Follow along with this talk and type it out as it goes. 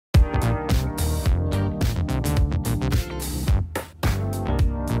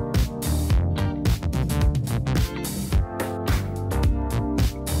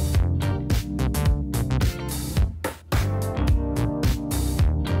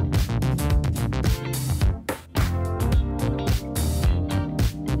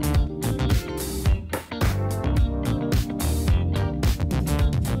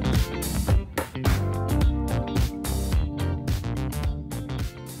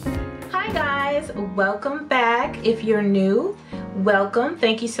guys, welcome back. If you're new, welcome.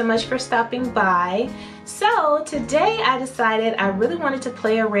 Thank you so much for stopping by. So today I decided I really wanted to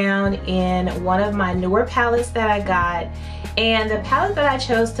play around in one of my newer palettes that I got, and the palette that I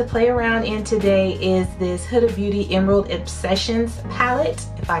chose to play around in today is this Huda Beauty Emerald Obsessions palette,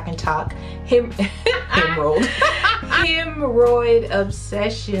 if I can talk. Emerald. Hemorrhoid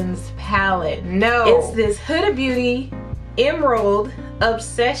Obsessions palette. No, it's this Huda Beauty Emerald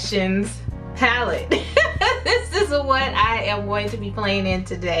Obsessions palette. This is what I am going to be playing in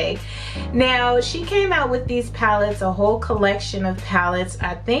today. Now, she came out with these palettes, a whole collection of palettes,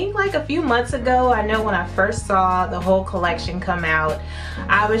 I think like a few months ago. I know when I first saw the whole collection come out,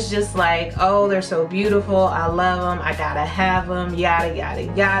 I was just like, oh, they're so beautiful, I love them, I gotta have them, yada yada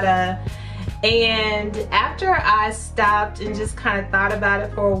yada. And after I stopped and just kind of thought about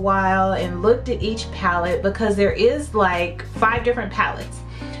it for a while and looked at each palette, because there is like 5 different palettes.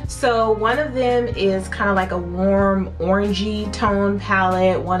 So one of them is kind of like a warm orangey tone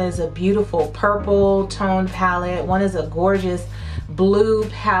palette, one is a beautiful purple tone palette, one is a gorgeous blue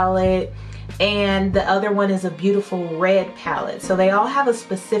palette, and the other one is a beautiful red palette. So they all have a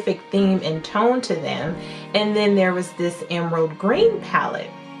specific theme and tone to them. And then there was this emerald green palette.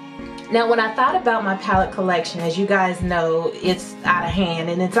 Now, when I thought about my palette collection, as you guys know, it's out of hand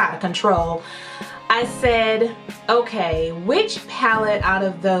and it's out of control. I said, okay, which palette out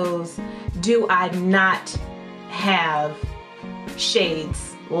of those do I not have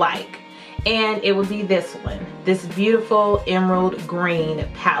shades like? And it would be this one, this beautiful emerald green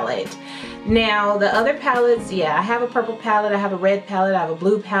palette. Now, the other palettes, yeah, I have a purple palette, I have a red palette, I have a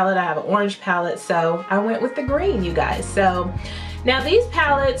blue palette, I have an orange palette, so I went with the green, you guys. So now these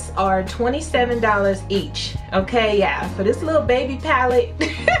palettes are $27 each, okay? Yeah, for this little baby palette,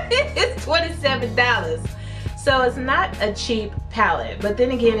 it's $27. So it's not a cheap palette, but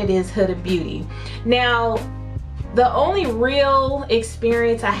then again, it is Huda Beauty. Now, the only real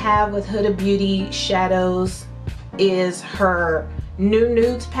experience I have with Huda Beauty shadows is her new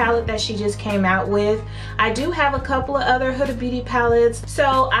nudes palette that she just came out with. I do have a couple of other Huda Beauty palettes,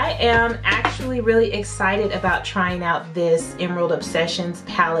 so I am actually really excited about trying out this Emerald Obsessions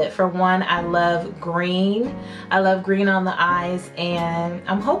palette. For one, I love green. I love green on the eyes, and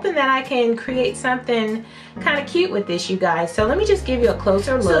I'm hoping that I can create something kind of cute with this, you guys. So let me just give you a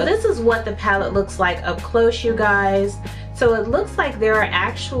closer look. So this is what the palette looks like up close, you guys. So it looks like there are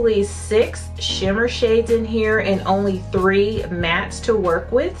actually 6 shimmer shades in here and only 3 mattes to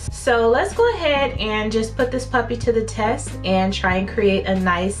work with. So let's go ahead and just put this puppy to the test and try and create a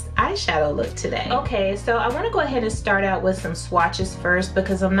nice eyeshadow look today. Okay, so I want to go ahead and start out with some swatches first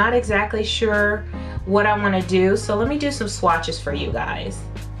because I'm not exactly sure what I want to do. So let me do some swatches for you guys.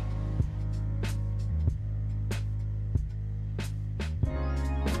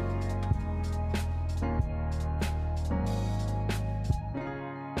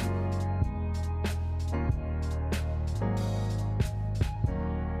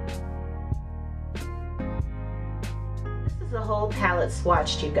 The whole palette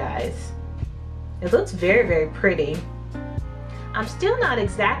swatched, you guys. It looks very, very pretty. I'm still not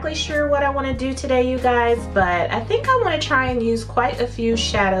exactly sure what I want to do today, you guys, but I think I want to try and use quite a few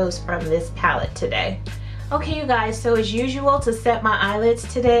shadows from this palette today. Okay, you guys, so as usual, to set my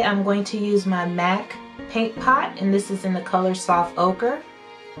eyelids today, I'm going to use my MAC paint pot, and this is in the color Soft Ochre.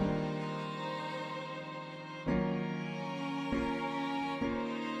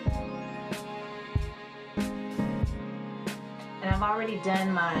 I've already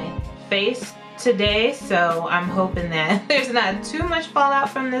done my face today, so I'm hoping that there's not too much fallout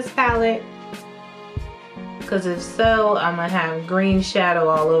from this palette, because if so, I'm gonna have green shadow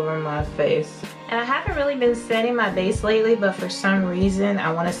all over my face. And I haven't really been setting my base lately, but for some reason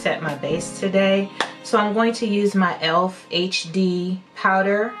I want to set my base today, so I'm going to use my e.l.f. HD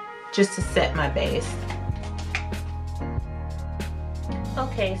powder just to set my base.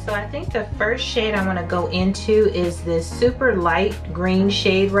 Okay, so I think the first shade I want to go into is this super light green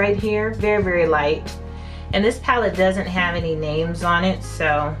shade right here. Very, very light. And this palette doesn't have any names on it,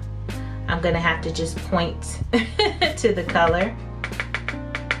 so I'm going to have to just point to the color.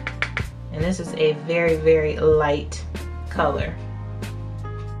 And this is a very, very light color.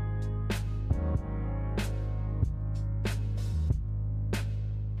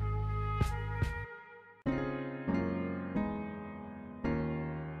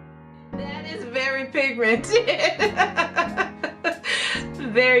 Very pigmented.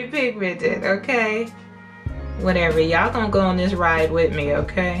 Very pigmented, okay? Whatever, y'all gonna go on this ride with me,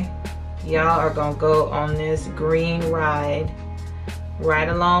 okay? Y'all are gonna go on this green ride right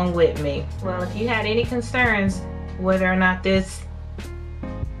along with me. Well, if you had any concerns whether or not this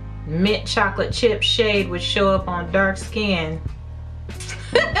mint chocolate chip shade would show up on dark skin.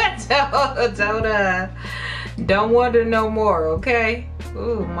 Don't wonder no more, okay?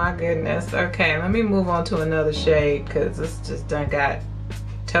 Oh my goodness. Okay, let me move on to another shade because this just done got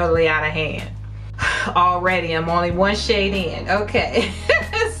totally out of hand. Already, I'm only one shade in. Okay,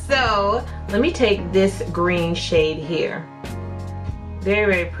 so let me take this green shade here.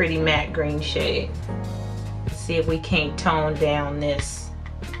 Very, very pretty matte green shade. Let's see if we can't tone down this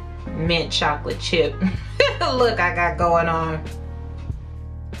mint chocolate chip look I got going on.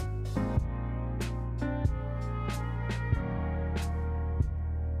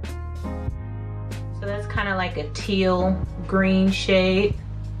 So that's kind of like a teal green shade.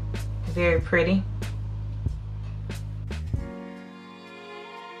 Very pretty.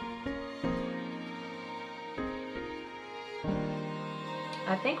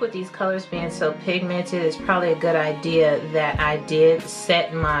 I think with these colors being so pigmented, it's probably a good idea that I did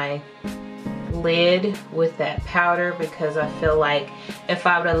set my lid with that powder, because I feel like if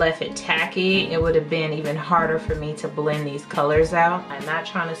I would have left it tacky, it would have been even harder for me to blend these colors out. I'm not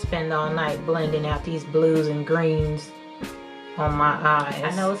trying to spend all night blending out these blues and greens on my eyes.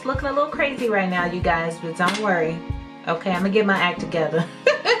 I know it's looking a little crazy right now, you guys, but don't worry. Okay, I'm gonna get my act together.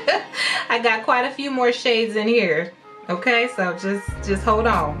 I got quite a few more shades in here. Okay, so just hold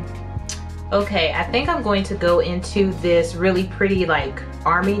on. Okay, I think I'm going to go into this really pretty like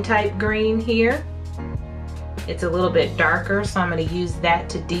army type green here. It's a little bit darker, so I'm going to use that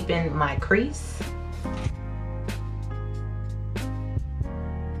to deepen my crease.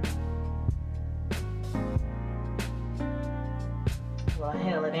 Well,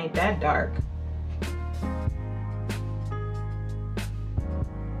 hell, it ain't that dark.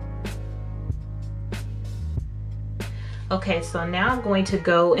 Okay, so now I'm going to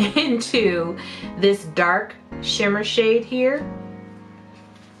go into this dark shimmer shade here,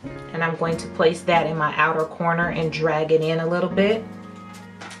 and I'm going to place that in my outer corner and drag it in a little bit.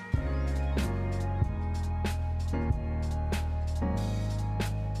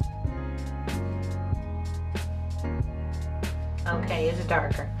 Okay, it's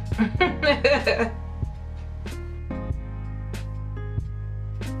darker.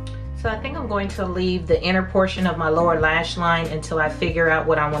 So I think I'm going to leave the inner portion of my lower lash line until I figure out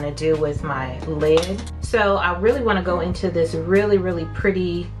what I want to do with my lid. So I really want to go into this really, really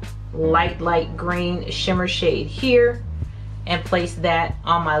pretty light green shimmer shade here and place that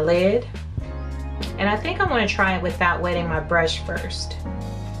on my lid. And I think I want to try it without wetting my brush first.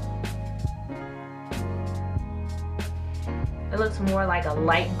 It looks more like a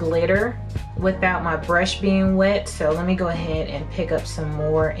light glitter without my brush being wet, so let me go ahead and pick up some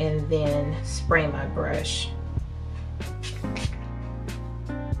more and then spray my brush.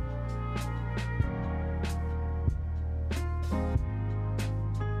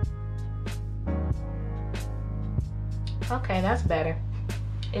 Okay, that's better.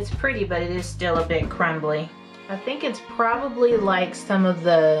 It's pretty, but it is still a bit crumbly. I think it's probably like some of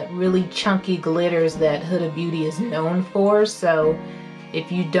the really chunky glitters that Huda Beauty is known for, so if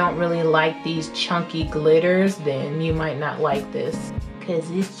you don't really like these chunky glitters, then you might not like this.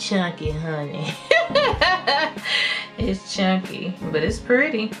 Cause it's chunky, honey. It's chunky, but it's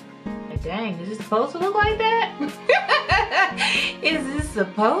pretty. Dang, is it supposed to look like that? Is this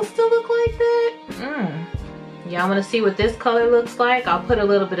supposed to look like that? Y'all wanna see what this color looks like? I'll put a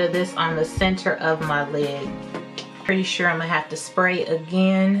little bit of this on the center of my lid. Pretty sure I'm gonna have to spray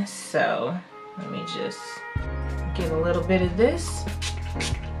again, so let me just get a little bit of this.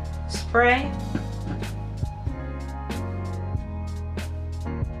 Spray.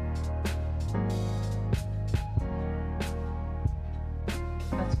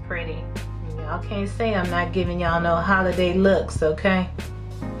 That's pretty. Y'all can't say I'm not giving y'all no holiday looks, okay?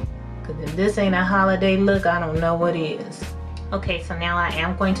 Because if this ain't a holiday look, I don't know what is. Okay, so now I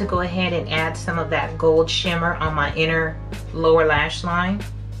am going to go ahead and add some of that gold shimmer on my inner lower lash line.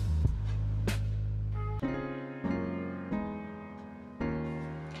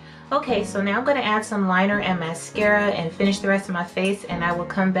 Okay, so now I'm going to add some liner and mascara and finish the rest of my face, and I will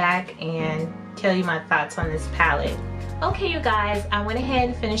come back and tell you my thoughts on this palette. Okay, you guys, I went ahead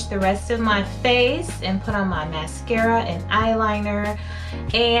and finished the rest of my face and put on my mascara and eyeliner,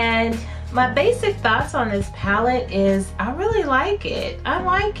 and my basic thoughts on this palette is I really like it. I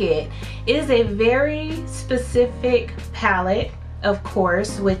like it. It is a very specific palette, of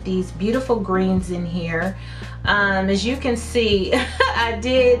course, with these beautiful greens in here. As you can see, I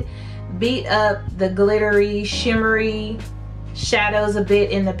did beat up the glittery, shimmery shadows a bit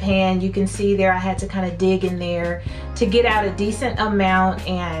in the pan. You can see there I had to kind of dig in there to get out a decent amount,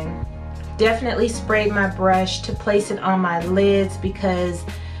 and definitely sprayed my brush to place it on my lids because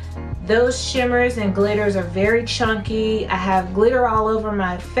Those shimmers and glitters are very chunky. I have glitter all over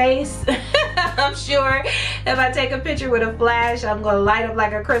my face. I'm sure if I take a picture with a flash, I'm gonna light up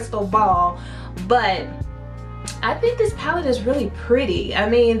like a crystal ball. But I think this palette is really pretty. I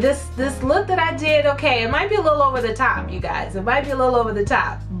mean, this look that I did, okay, it might be a little over the top, you guys. It might be a little over the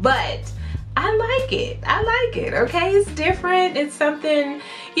top, but I like it. I like it, okay? It's different. It's something,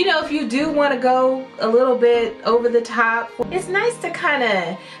 you know, if you do want to go a little bit over the top, it's nice to kind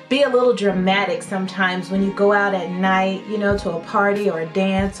of be a little dramatic sometimes when you go out at night, you know, to a party or a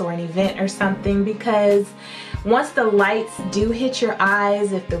dance or an event or something, because once the lights do hit your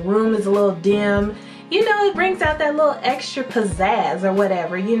eyes, if the room is a little dim, you know, it brings out that little extra pizzazz or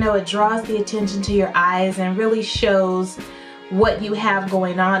whatever. You know, it draws the attention to your eyes and really shows what you have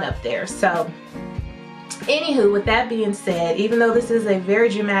going on up there. So anywho, with that being said, even though this is a very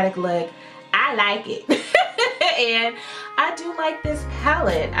dramatic look, I like it. And I do like this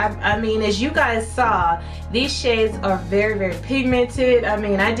palette. I mean, as you guys saw, these shades are very, very pigmented. I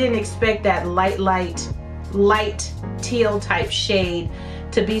mean, I didn't expect that light teal type shade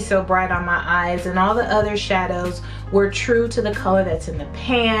to be so bright on my eyes, and all the other shadows were true to the color that's in the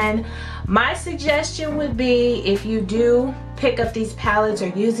pan. My suggestion would be, if you do pick up these palettes or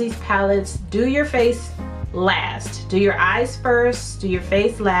use these palettes, do your face last. Do your eyes first, do your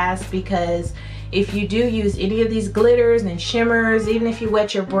face last, because if you do use any of these glitters and shimmers, even if you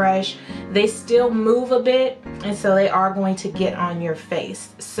wet your brush, they still move a bit, and so they are going to get on your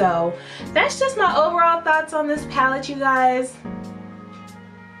face. So that's just my overall thoughts on this palette, you guys.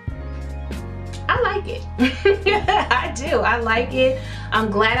 I like it. I do. I like it. I'm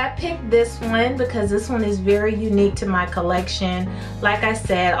glad I picked this one because this one is very unique to my collection. Like I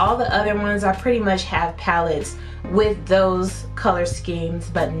said, all the other ones I pretty much have palettes with those color schemes,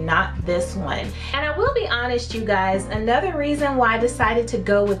 but not this one. And I will be honest, you guys, another reason why I decided to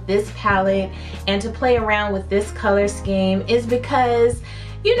go with this palette and to play around with this color scheme is because,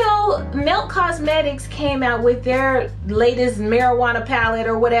 you know, Melt Cosmetics came out with their latest marijuana palette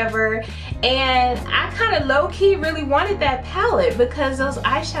or whatever, and I kind of low-key really wanted that palette because those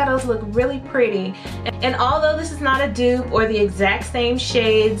eyeshadows look really pretty. And although this is not a dupe or the exact same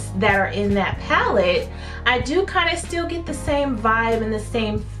shades that are in that palette, I do kind of still get the same vibe and the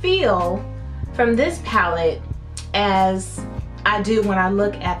same feel from this palette as I do when I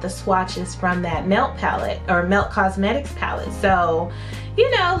look at the swatches from that Melt palette or Melt Cosmetics palette. So, you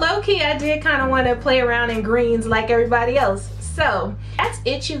know, low-key I did kind of want to play around in greens like everybody else. So that's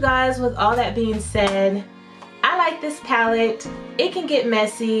it, you guys. With all that being said, I like this palette. It can get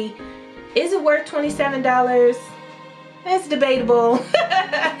messy. Is it worth $27? It's debatable.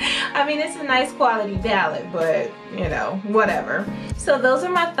 I mean, it's a nice quality palette, but you know, whatever. So those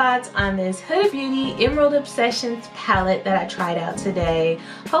are my thoughts on this Huda Beauty Emerald Obsessions palette that I tried out today.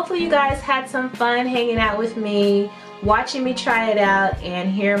 Hopefully you guys had some fun hanging out with me, watching me try it out, and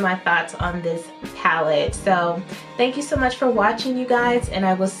hear my thoughts on this palette. So thank you so much for watching, you guys, and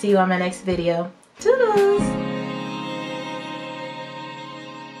I will see you on my next video. Toodles!